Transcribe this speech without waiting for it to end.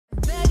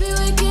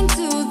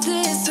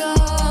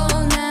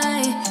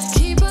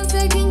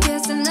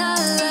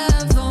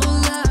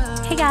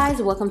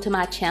welcome to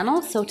my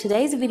channel. So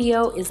today's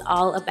video is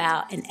all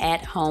about an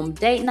at-home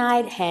date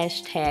night,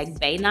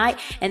 #bae night.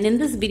 And in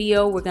this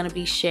video, we're gonna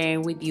be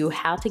sharing with you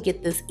how to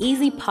get this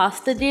easy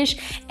pasta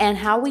dish and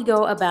how we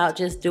go about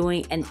just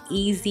doing an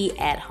easy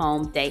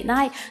at-home date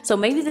night. So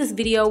maybe this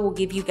video will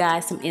give you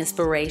guys some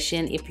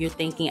inspiration if you're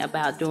thinking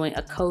about doing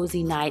a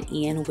cozy night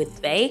in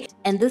with bae.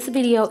 And this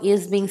video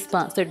is being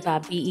sponsored by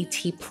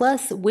BET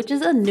Plus, which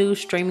is a new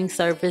streaming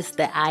service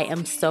that I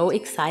am so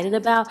excited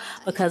about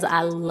because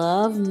I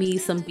love me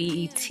some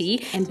BET,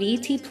 and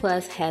BET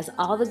Plus has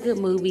all the good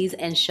movies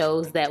and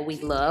shows that we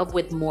love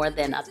with more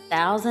than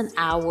 1,000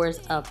 hours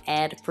of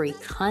ad-free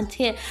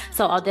content.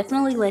 So I'll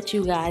definitely let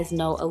you guys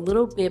know a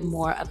little bit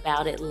more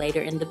about it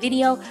later in the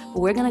video, but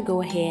we're gonna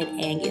go ahead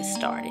and get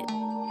started.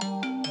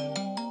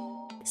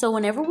 So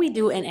whenever we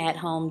do an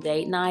at-home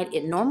date night,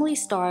 it normally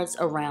starts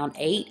around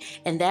 8,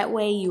 and that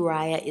way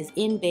Uriah is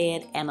in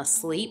bed and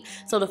asleep.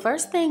 So the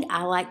first thing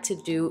I like to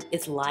do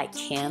is light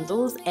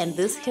candles, and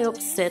this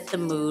helps set the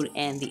mood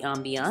and the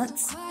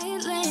ambiance.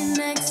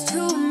 Next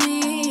to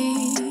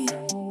me,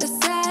 the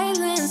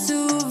silent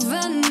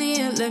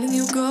souvenir, letting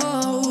you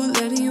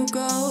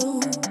go,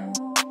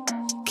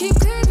 keep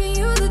craving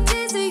you the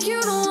days that you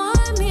don't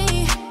want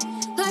me,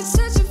 like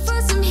searching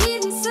for some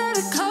heat inside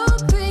a cold.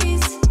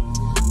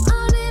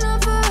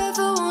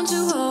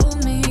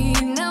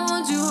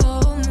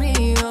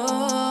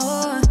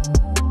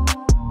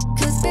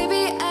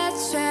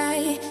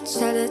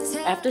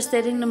 After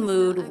setting the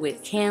mood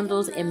with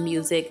candles and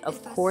music,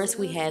 of course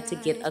we had to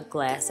get a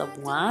glass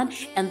of wine,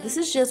 and this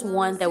is just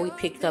one that we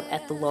picked up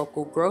at the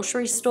local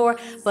grocery store,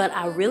 but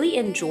I really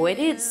enjoyed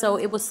it. So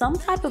it was some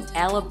type of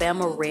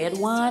Alabama red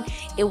wine.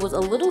 It was a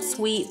little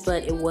sweet,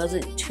 but it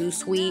wasn't too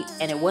sweet,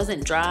 and it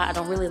wasn't dry. I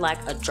don't really like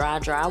a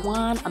dry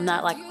wine. I'm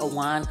not like a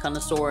wine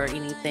connoisseur or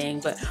anything,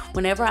 but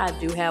whenever I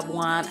do have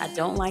wine, I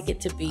don't like it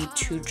to be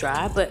too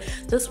dry, but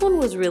this one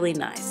was really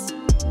nice.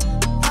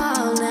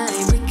 All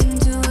night we can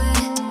do it.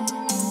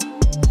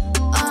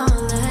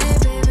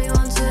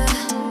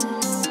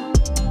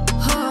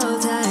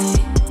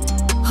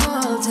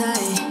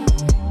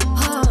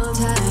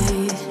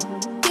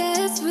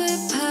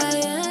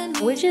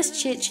 We're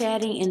just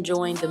chit-chatting,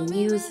 enjoying the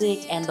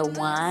music and the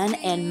wine,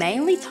 and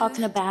mainly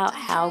talking about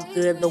how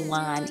good the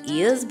wine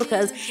is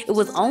because it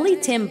was only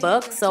 10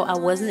 bucks, so I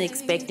wasn't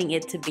expecting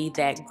it to be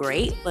that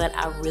great, but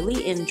I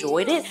really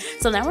enjoyed it.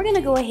 So now we're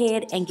gonna go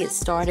ahead and get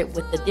started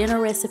with the dinner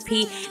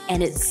recipe,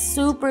 and it's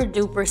super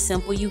duper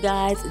simple, you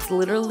guys. It's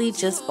literally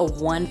just a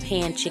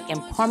 1-pan chicken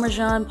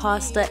Parmesan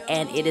pasta,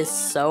 and it is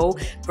so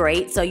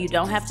great. So you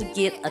don't have to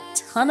get a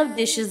ton of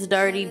dishes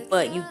dirty,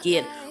 but you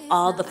get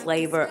all the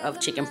flavor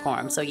of chicken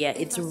parm. So yeah,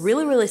 it's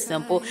really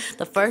simple.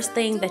 The first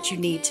thing that you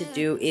need to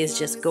do is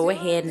just go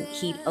ahead and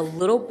heat a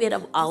little bit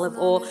of olive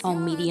oil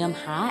on medium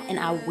high, and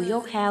I will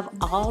have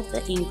all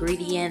the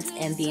ingredients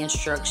and the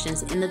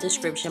instructions in the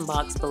description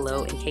box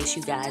below in case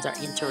you guys are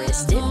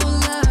interested.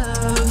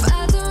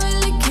 I don't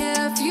really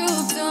care if you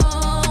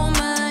don't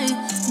mind.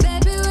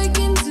 Baby, we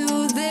can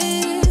do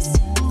this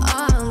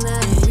all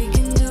night. We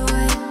can do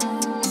it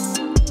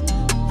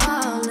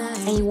all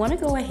night. And you want to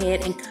go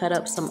ahead and cut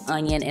up some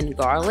onion and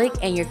garlic,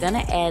 and you're going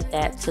to add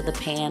that to the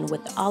pan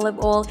with the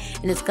olive oil,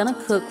 and it's going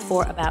to cook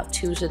for about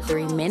 2 to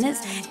 3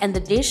 minutes. And the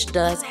dish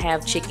does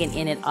have chicken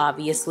in it,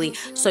 obviously,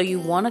 so you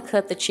want to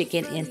cut the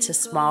chicken into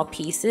small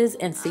pieces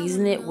and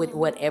season it with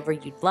whatever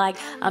you'd like.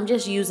 I'm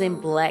just using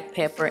black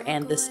pepper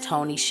and this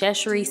Tony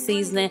Cheshire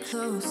seasoning.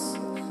 Close.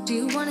 Do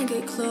you want to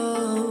get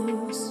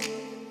close?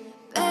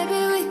 Baby,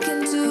 we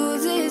can do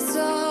this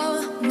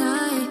all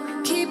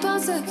night. Keep on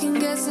second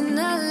guessing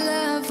that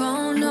love.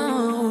 Oh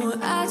no,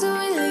 I don't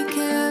really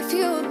care if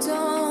you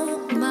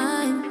don't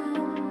mind.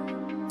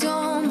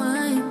 Don't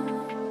mind.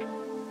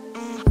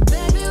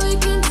 Baby, we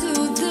can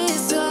do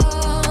this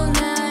all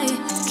night.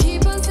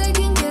 Keep on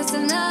second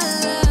guessing that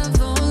love.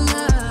 Oh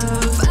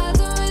love, I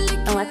don't really.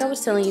 And like I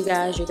was telling you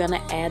guys, you're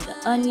gonna add the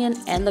onion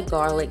and the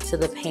garlic to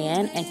the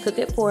pan and cook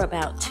it for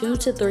about 2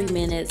 to 3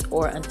 minutes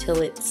or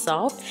until it's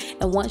soft.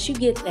 And once you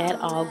get that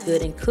all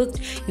good and cooked,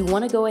 you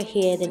want to go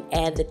ahead and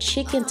add the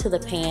chicken to the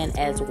pan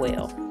as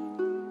well.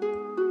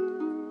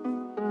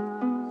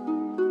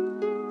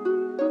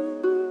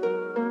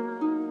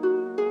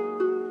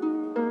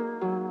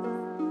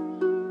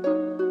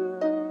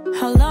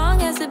 How long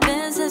has it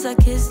been since I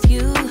kissed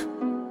you?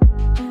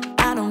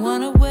 I don't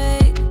want to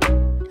wait.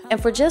 And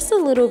for just a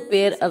little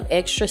bit of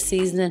extra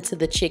seasoning to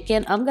the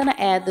chicken, I'm gonna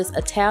add this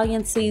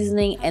Italian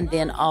seasoning and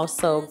then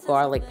also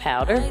garlic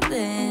powder.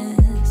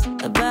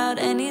 About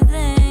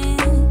anything,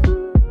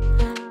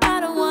 I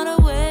don't wanna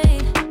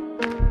wait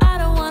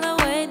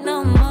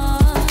no more.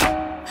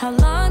 How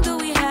long do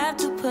we have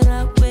to put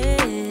up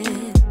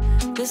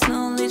with this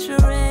lonely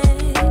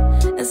charade?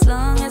 As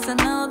long as I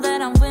know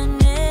that I'm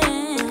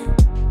winning,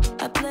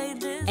 I play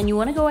this. And you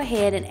want to go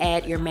ahead and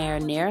add your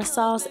marinara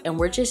sauce, and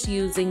we're just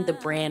using the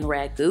brand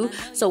Ragu.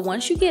 So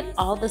once you get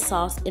all the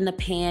sauce in the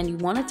pan, you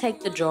want to take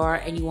the jar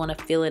and you want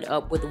to fill it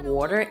up with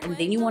water, and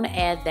then you want to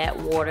add that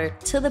water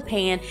to the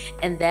pan,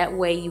 and that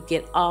way you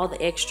get all the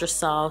extra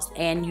sauce.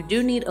 And you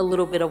do need a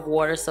little bit of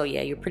water, so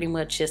yeah, you're pretty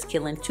much just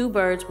killing two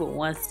birds with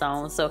one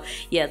stone. So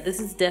yeah,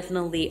 this is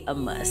definitely a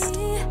must.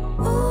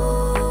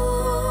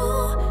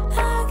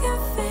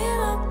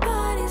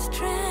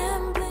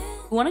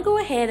 You want to go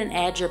ahead and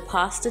add your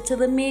pasta to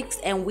the mix,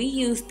 and we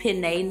use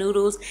penne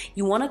noodles.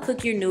 You want to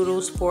cook your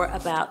noodles for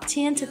about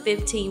 10 to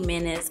 15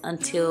 minutes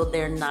until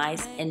they're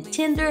nice and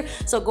tender.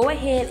 So go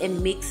ahead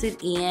and mix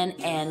it in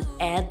and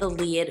add the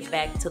lid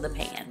back to the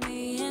pan.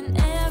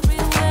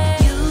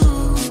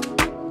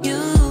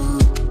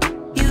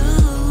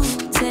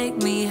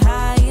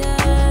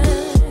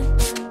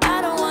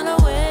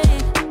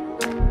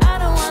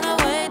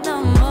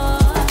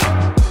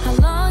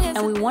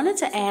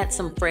 To add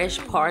some fresh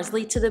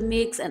parsley to the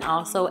mix and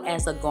also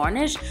as a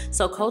garnish,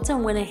 so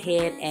Colton went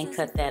ahead and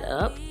cut that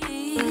up.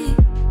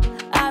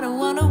 I don't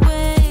wanna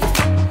wait.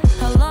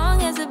 How long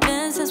has it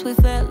been since we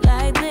felt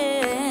like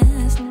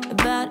this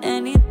about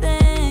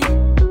anything?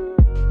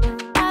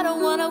 I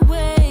don't wanna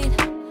wait.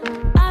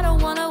 I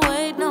don't wanna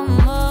wait no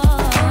more.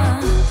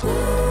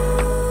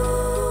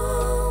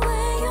 Ooh,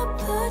 when you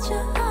put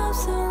your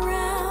arms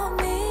around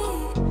me,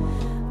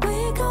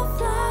 we go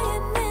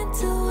flying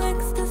into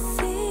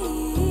ecstasy.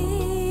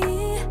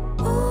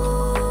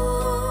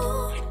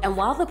 And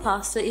while the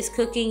pasta is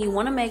cooking, you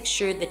want to make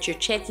sure that you're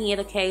checking it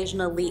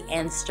occasionally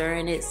and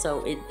stirring it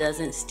so it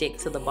doesn't stick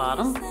to the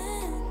bottom.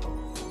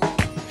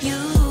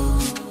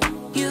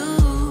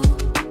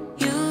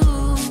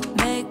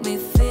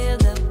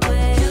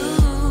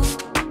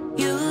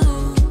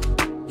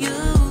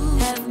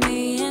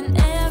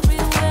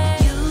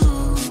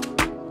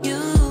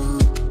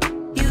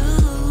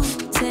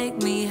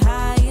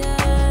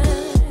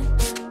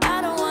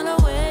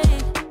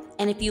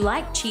 If you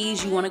like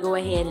cheese, you want to go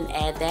ahead and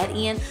add that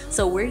in.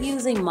 So we're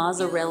using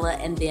mozzarella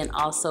and then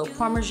also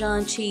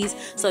Parmesan cheese.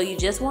 So you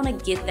just want to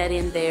get that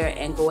in there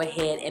and go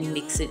ahead and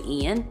mix it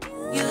in.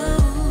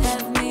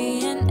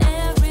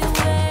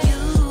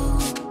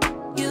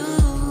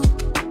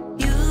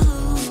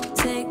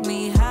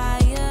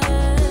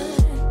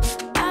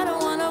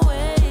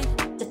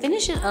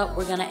 It up,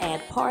 we're gonna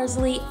add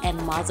parsley and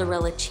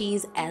mozzarella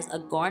cheese as a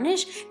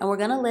garnish, and we're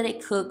gonna let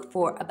it cook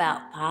for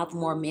about 5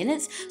 more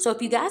minutes. So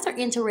if you guys are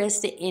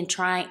interested in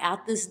trying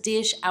out this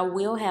dish, I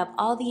will have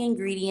all the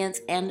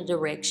ingredients and the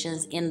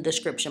directions in the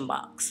description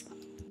box.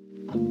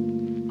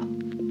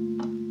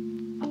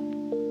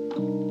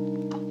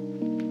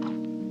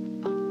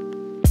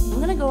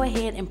 Go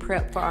ahead and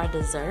prep for our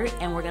dessert,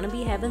 and we're gonna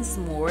be having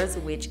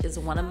s'mores, which is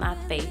one of my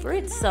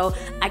favorites. So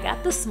I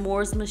got the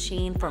s'mores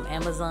machine from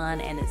Amazon,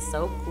 and it's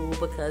so cool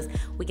because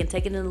we can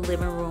take it in the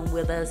living room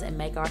with us and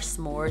make our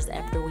s'mores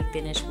after we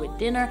finish with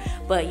dinner.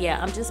 But yeah,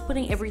 I'm just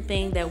putting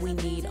everything that we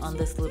need on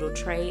this little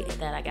tray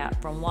that I got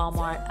from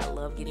Walmart. I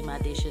love getting my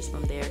dishes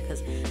from there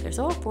because they're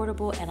so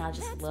affordable, and I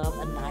just love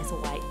a nice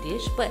white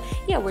dish. But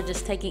yeah, we're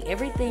just taking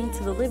everything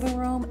to the living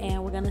room,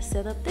 and we're gonna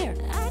set up there.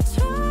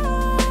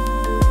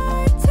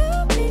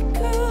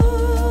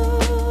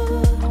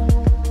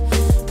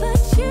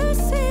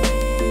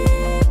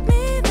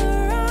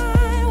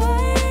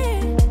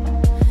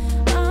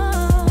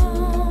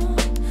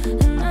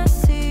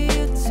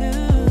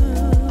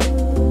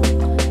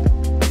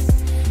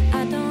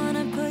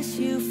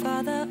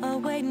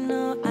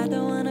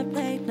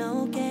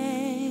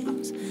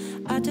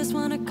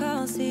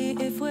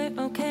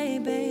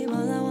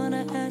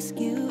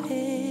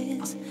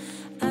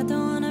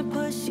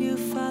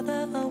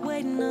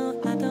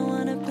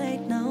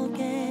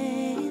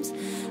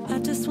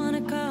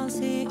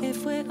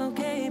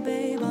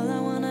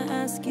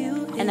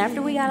 And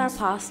after we got our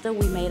pasta,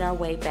 we made our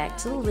way back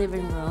to the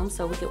living room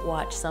so we could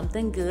watch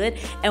something good.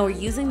 And we're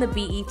using the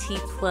BET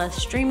Plus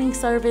streaming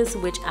service,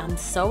 which I'm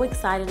so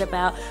excited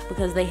about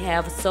because they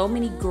have so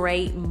many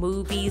great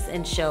movies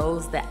and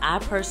shows that I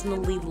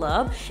personally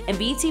love. And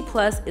BET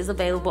Plus is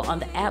available on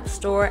the App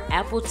Store,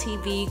 Apple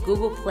TV,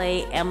 Google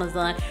Play,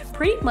 Amazon,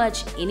 pretty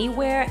much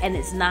anywhere, and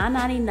it's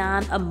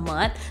 $9.99 a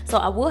month. So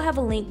I will have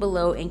a link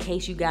below in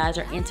case you guys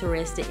are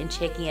interested in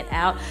checking it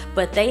out.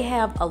 But they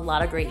have a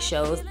lot of great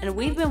shows, and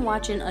we've been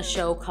watching a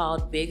show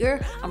called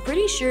Bigger. I'm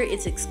pretty sure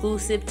it's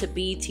exclusive to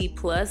BET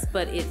Plus,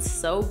 but it's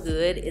so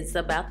good. It's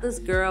about this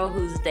girl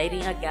who's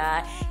dating a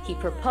guy. He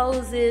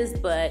proposes,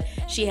 but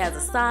she has a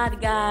side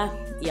guy.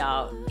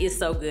 Y'all, it's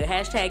so good.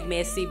 Hashtag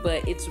messy,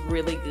 but it's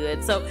really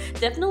good. So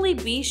definitely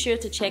be sure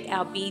to check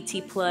out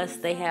BET Plus.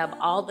 They have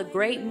all the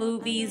great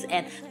movies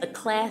and the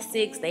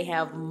classics. They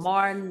have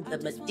Martin, the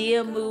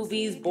Madea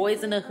movies,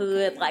 Boys in the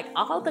Hood, like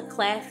all the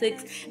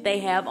classics they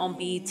have on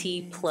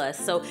BET Plus.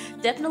 So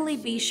definitely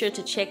be sure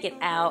to check it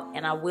out,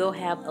 and I will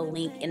have a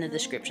link in the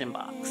description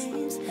box.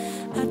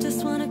 I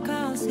just wanna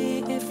call, see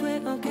if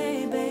we're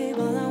okay, babe.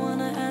 All I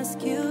wanna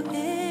ask you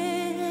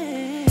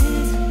is,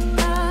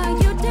 are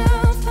you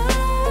down for?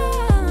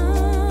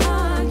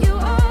 Are you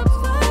up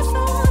for? I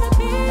wanna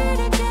be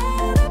together.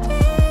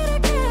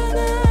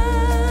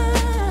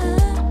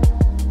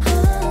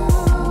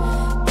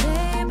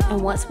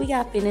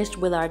 got finished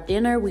with our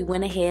dinner, we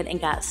went ahead and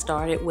got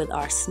started with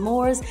our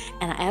s'mores,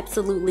 and I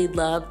absolutely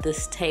love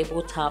this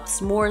tabletop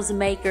s'mores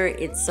maker.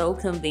 It's so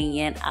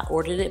convenient. I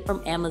ordered it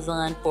from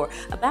Amazon for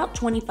about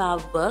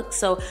 25 bucks,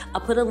 so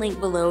I'll put a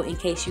link below in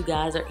case you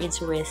guys are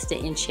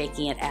interested in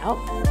checking it out.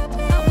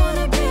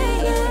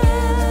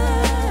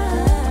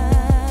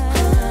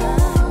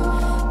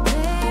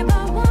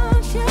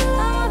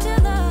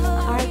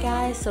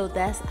 So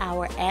that's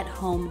our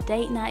at-home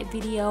date night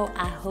video.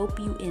 I hope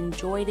you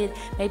enjoyed it.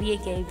 Maybe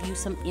it gave you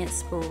some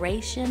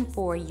inspiration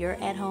for your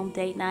at-home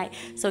date night.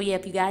 So yeah,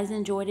 if you guys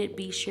enjoyed it,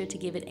 be sure to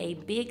give it a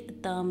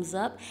big thumbs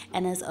up.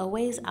 And as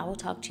always, I will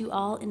talk to you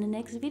all in the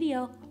next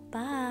video.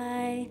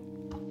 Bye.